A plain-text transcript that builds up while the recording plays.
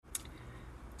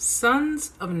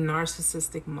Sons of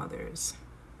narcissistic mothers.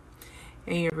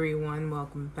 Hey everyone,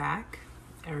 welcome back.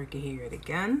 Erica here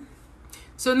again.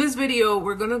 So in this video,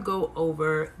 we're going to go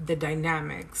over the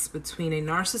dynamics between a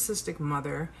narcissistic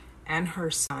mother and her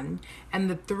son,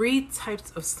 and the three types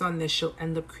of son that she'll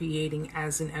end up creating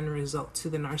as an end result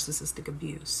to the narcissistic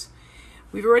abuse.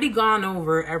 We've already gone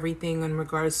over everything in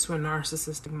regards to a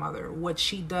narcissistic mother, what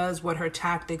she does, what her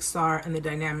tactics are, and the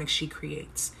dynamics she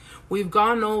creates. We've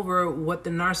gone over what the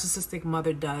narcissistic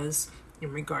mother does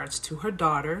in regards to her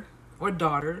daughter or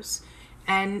daughters,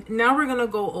 and now we're going to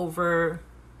go over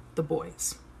the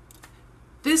boys.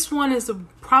 This one is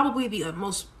probably the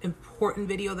most important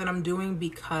video that I'm doing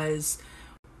because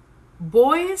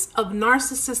boys of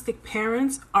narcissistic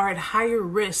parents are at higher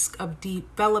risk of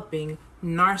developing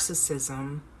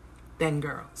narcissism than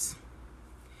girls.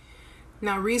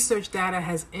 Now, research data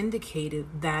has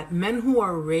indicated that men who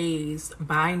are raised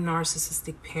by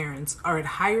narcissistic parents are at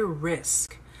higher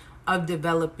risk of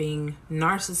developing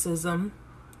narcissism,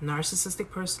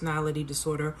 narcissistic personality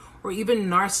disorder, or even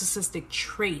narcissistic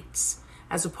traits,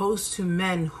 as opposed to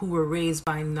men who were raised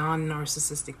by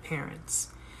non-narcissistic parents.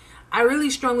 I really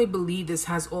strongly believe this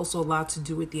has also a lot to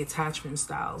do with the attachment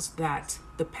styles that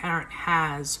the parent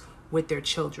has with their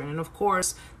children, and of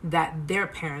course that their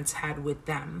parents had with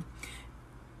them.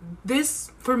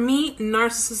 This, for me,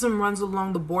 narcissism runs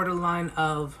along the borderline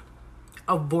of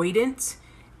avoidant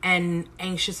and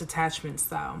anxious attachment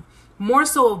style. More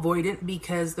so avoidant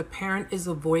because the parent is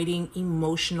avoiding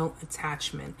emotional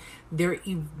attachment.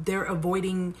 They're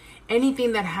avoiding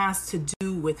anything that has to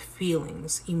do with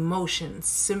feelings, emotions,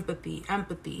 sympathy,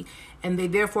 empathy, and they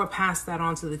therefore pass that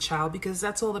on to the child because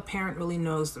that's all the parent really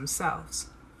knows themselves.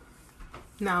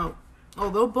 Now,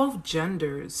 although both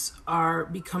genders are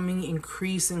becoming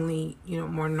increasingly,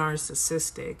 more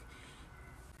narcissistic,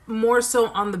 more so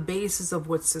on the basis of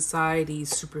what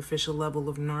society's superficial level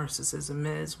of narcissism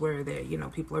is, where they,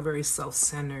 people are very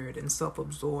self-centered and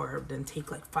self-absorbed and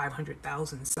take like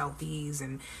 500,000 selfies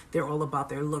and they're all about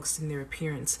their looks and their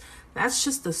appearance. That's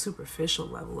just the superficial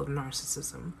level of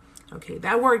narcissism. Okay,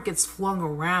 that word gets flung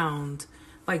around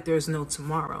like there's no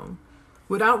tomorrow,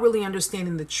 without really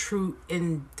understanding the true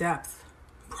in-depth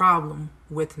problem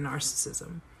with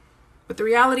narcissism. But the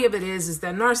reality of it is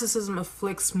that narcissism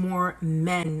afflicts more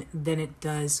men than it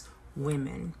does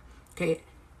women. Okay,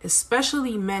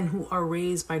 especially men who are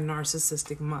raised by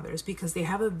narcissistic mothers, because they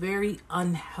have a very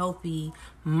unhealthy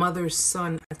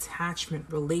mother-son attachment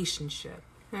relationship.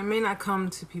 It may not come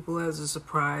to people as a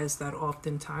surprise that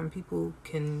oftentimes people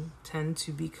can tend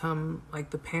to become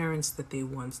like the parents that they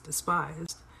once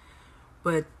despised.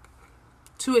 But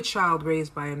to a child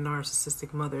raised by a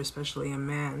narcissistic mother, especially a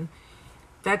man,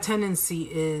 that tendency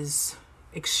is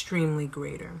extremely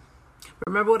greater.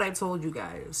 Remember what I told you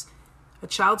guys. A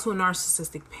child to a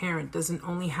narcissistic parent doesn't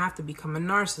only have to become a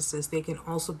narcissist, they can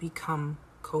also become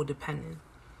codependent.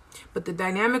 But the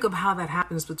dynamic of how that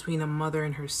happens between a mother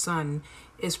and her son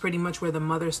is pretty much where the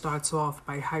mother starts off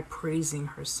by high praising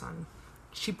her son.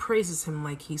 She praises him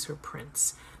like he's her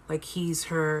prince, like he's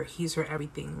her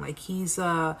everything, like he's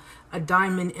a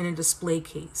diamond in a display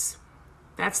case.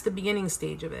 That's the beginning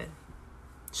stage of it.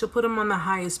 She'll put him on the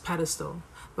highest pedestal,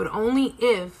 but only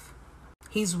if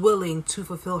he's willing to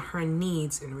fulfill her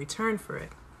needs in return for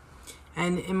it.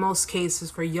 And in most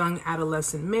cases, for young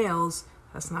adolescent males,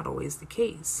 that's not always the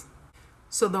case.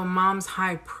 So though mom's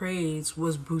high praise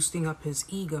was boosting up his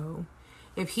ego,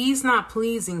 if he's not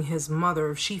pleasing his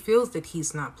mother, if she feels that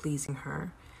he's not pleasing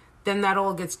her, then that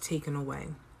all gets taken away.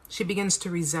 She begins to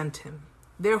resent him,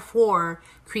 therefore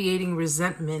creating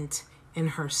resentment in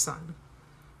her son.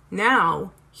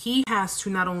 Now, he has to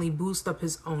not only boost up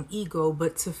his own ego,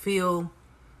 but to feel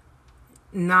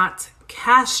not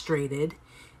castrated,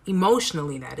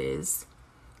 emotionally that is,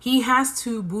 he has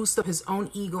to boost up his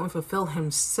own ego and fulfill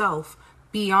himself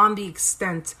beyond the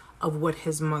extent of what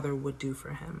his mother would do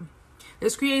for him.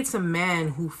 This creates a man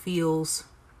who feels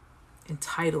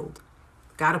entitled,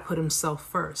 got to put himself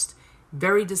first,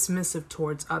 very dismissive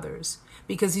towards others,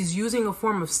 because he's using a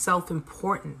form of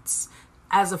self-importance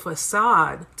as a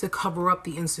facade to cover up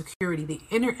the insecurity, the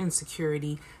inner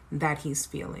insecurity that he's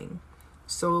feeling.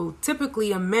 So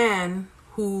typically a man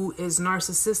who is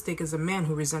narcissistic is a man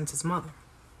who resents his mother.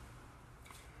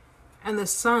 And the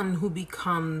son who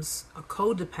becomes a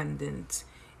codependent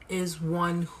is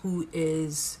one who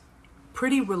is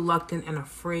pretty reluctant and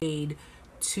afraid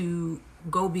to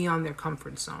go beyond their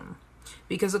comfort zone.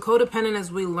 Because a codependent,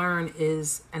 as we learn,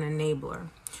 is an enabler.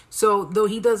 So though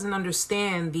he doesn't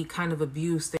understand the kind of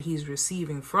abuse that he's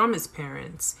receiving from his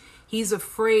parents, he's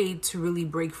afraid to really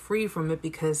break free from it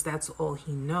because that's all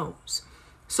he knows.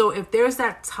 So if there's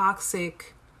that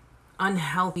toxic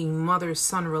unhealthy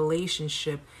mother-son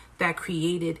relationship that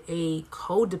created a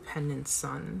codependent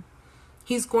son,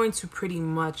 he's going to pretty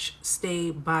much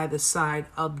stay by the side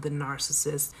of the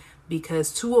narcissist,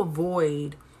 because to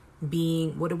avoid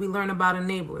being, what do we learn about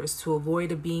enablers? To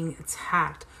avoid being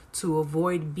attacked, to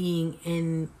avoid being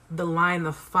in the line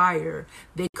of fire,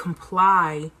 they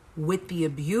comply with the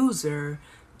abuser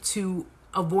to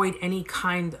avoid any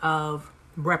kind of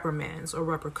reprimands or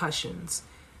repercussions.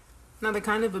 Now, the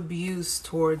kind of abuse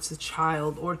towards a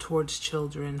child or towards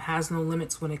children has no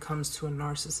limits when it comes to a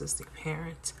narcissistic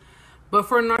parent. But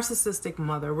for a narcissistic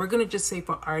mother, we're going to just say,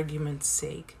 for argument's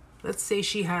sake, let's say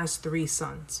she has 3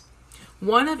 sons.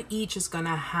 One of each is going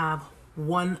to have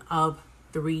one of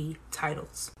 3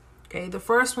 titles. Okay, the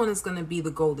first one is going to be the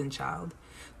golden child.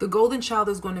 The golden child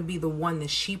is going to be the one that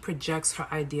she projects her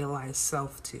idealized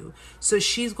self to. So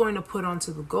she's going to put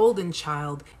onto the golden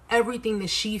child everything that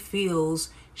she feels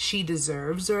she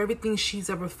deserves, or everything she's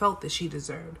ever felt that she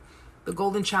deserved. The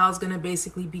golden child is going to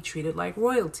basically be treated like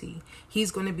royalty.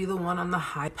 He's going to be the one on the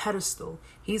high pedestal.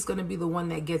 He's going to be the one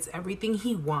that gets everything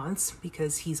he wants,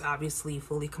 because he's obviously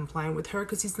fully compliant with her,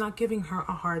 because he's not giving her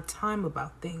a hard time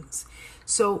about things.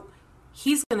 So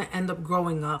he's going to end up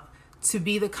growing up to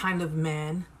be the kind of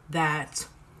man that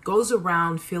goes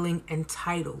around feeling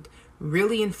entitled,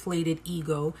 really inflated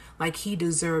ego, like he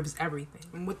deserves everything.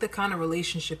 And with the kind of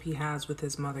relationship he has with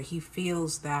his mother, he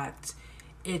feels that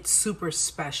it's super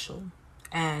special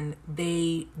and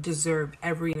they deserve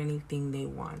anything they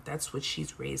want. That's what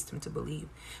she's raised him to believe.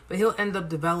 But he'll end up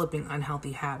developing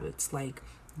unhealthy habits like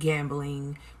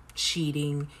gambling,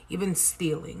 cheating, even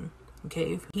stealing.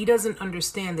 Okay, he doesn't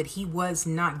understand that he was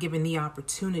not given the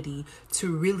opportunity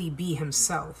to really be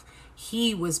himself.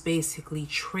 He was basically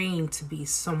trained to be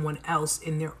someone else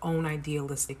in their own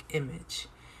idealistic image.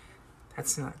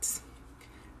 That's nuts.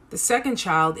 The second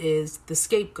child is the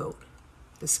scapegoat.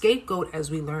 The scapegoat, as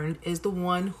we learned, is the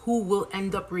one who will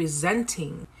end up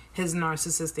resenting his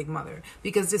narcissistic mother,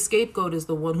 because the scapegoat is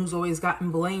the one who's always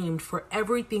gotten blamed for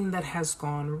everything that has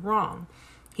gone wrong.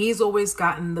 He's always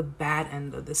gotten the bad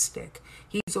end of the stick.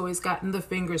 He's always gotten the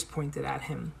fingers pointed at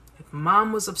him. If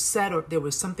mom was upset or if there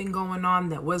was something going on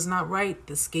that was not right,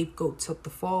 the scapegoat took the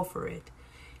fall for it.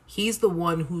 He's the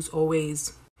one who's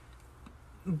always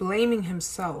blaming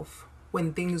himself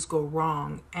when things go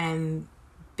wrong and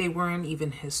they weren't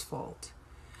even his fault.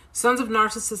 Sons of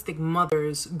narcissistic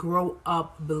mothers grow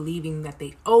up believing that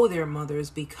they owe their mothers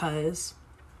because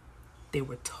they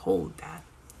were told that.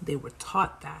 They were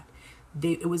taught that.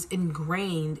 It was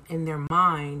ingrained in their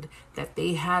mind that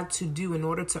they had to do, in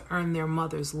order to earn their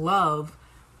mother's love,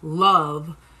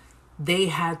 they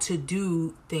had to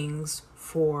do things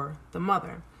for the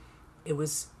mother. It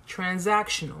was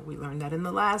transactional. We learned that in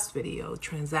the last video.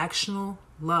 Transactional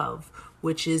love,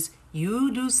 which is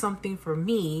you do something for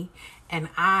me and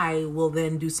I will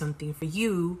then do something for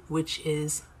you, which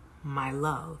is my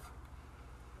love.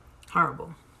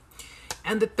 Horrible.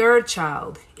 And the third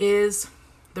child is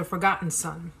the forgotten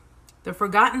son. The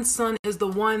forgotten son is the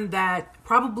one that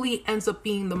probably ends up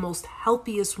being the most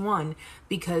healthiest one,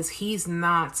 because he's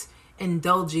not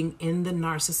indulging in the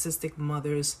narcissistic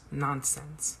mother's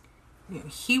nonsense.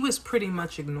 He was pretty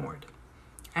much ignored,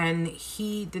 and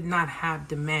he did not have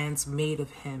demands made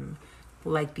of him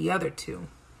like the other two.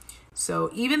 So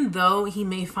even though he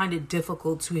may find it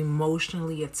difficult to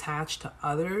emotionally attach to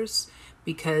others,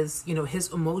 because,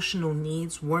 his emotional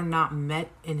needs were not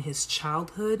met in his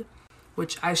childhood,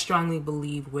 which I strongly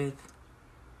believe with,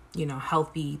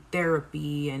 healthy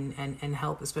therapy and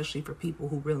help, especially for people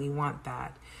who really want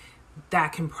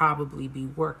that can probably be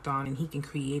worked on, and he can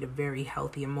create a very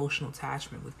healthy emotional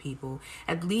attachment with people.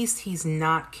 At least he's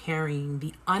not carrying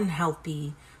the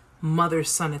unhealthy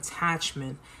mother-son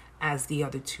attachment as the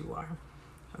other two are.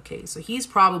 Okay, so he's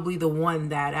probably the one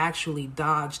that actually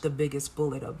dodged the biggest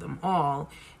bullet of them all,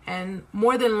 and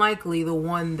more than likely the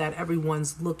one that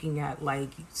everyone's looking at like,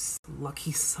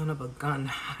 lucky son of a gun,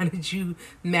 how did you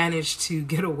manage to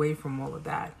get away from all of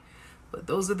that? But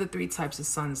those are the 3 types of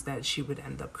sons that she would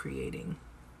end up creating.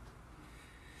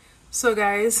 So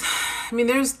guys,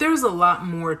 there's a lot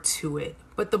more to it.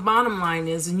 But the bottom line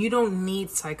is, and you don't need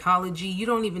psychology, you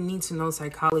don't even need to know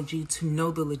psychology to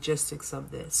know the logistics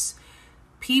of this.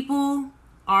 People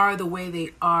are the way they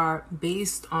are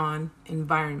based on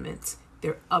environment,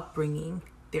 their upbringing,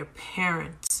 their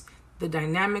parents, the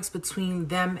dynamics between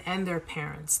them and their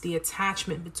parents, the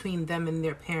attachment between them and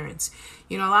their parents.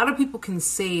 A lot of people can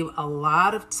save a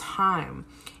lot of time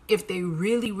if they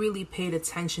really, really paid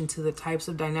attention to the types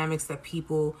of dynamics that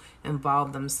people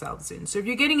involve themselves in. So if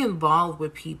you're getting involved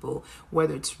with people,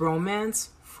 whether it's romance,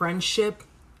 friendship,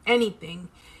 anything,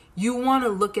 you want to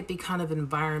look at the kind of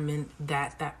environment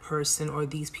that that person or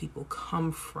these people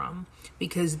come from,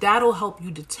 because that'll help you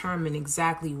determine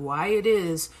exactly why it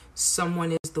is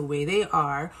someone is the way they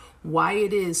are, why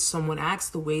it is someone acts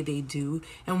the way they do,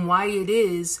 and why it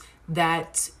is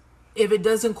that if it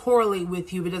doesn't correlate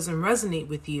with you, if it doesn't resonate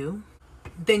with you,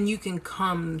 then you can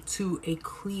come to a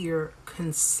clear,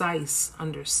 concise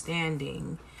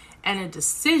understanding and a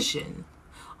decision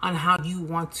on how you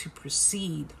want to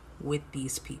proceed with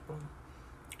these people.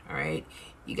 All right.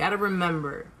 You got to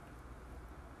remember,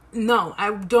 no, I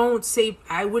wouldn't say,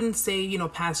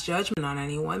 pass judgment on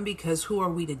anyone, because who are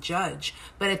we to judge?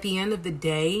 But at the end of the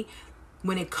day,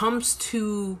 when it comes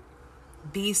to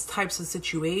these types of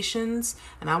situations,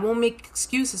 and I won't make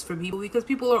excuses for people, because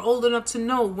people are old enough to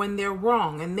know when they're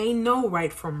wrong, and they know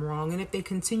right from wrong. And if they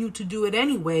continue to do it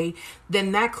anyway,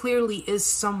 then that clearly is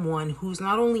someone who's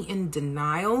not only in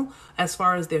denial as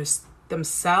far as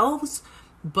themselves,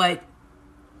 but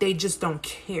they just don't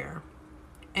care.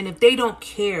 And if they don't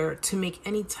care to make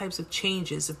any types of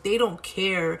changes, if they don't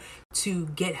care to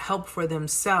get help for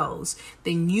themselves,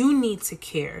 then you need to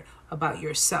care about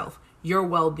yourself, your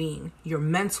well-being, your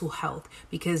mental health,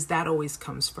 because that always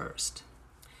comes first.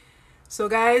 So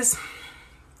guys,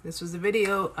 this was a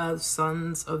video of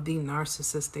Sons of the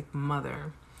Narcissistic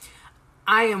Mother.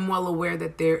 I am well aware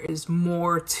that there is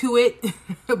more to it,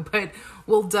 but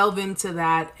we'll delve into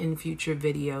that in future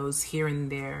videos here and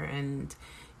there. And,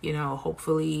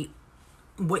 hopefully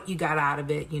what you got out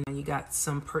of it, you got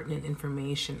some pertinent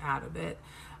information out of it.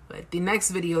 But the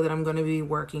next video that I'm going to be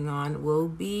working on will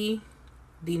be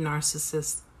the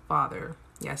narcissist father.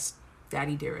 Yes,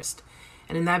 Daddy Dearest.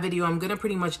 And in that video, I'm going to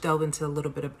pretty much delve into a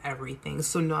little bit of everything.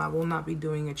 So no, I will not be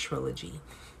doing a trilogy,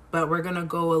 but we're going to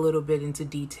go a little bit into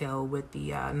detail with the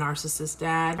narcissist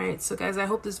dad. All right, so guys, I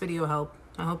hope this video helped.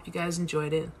 I hope you guys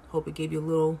enjoyed it. Hope it gave you a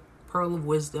little pearl of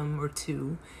wisdom or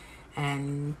two.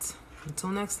 And until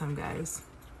next time, guys,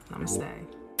 namaste.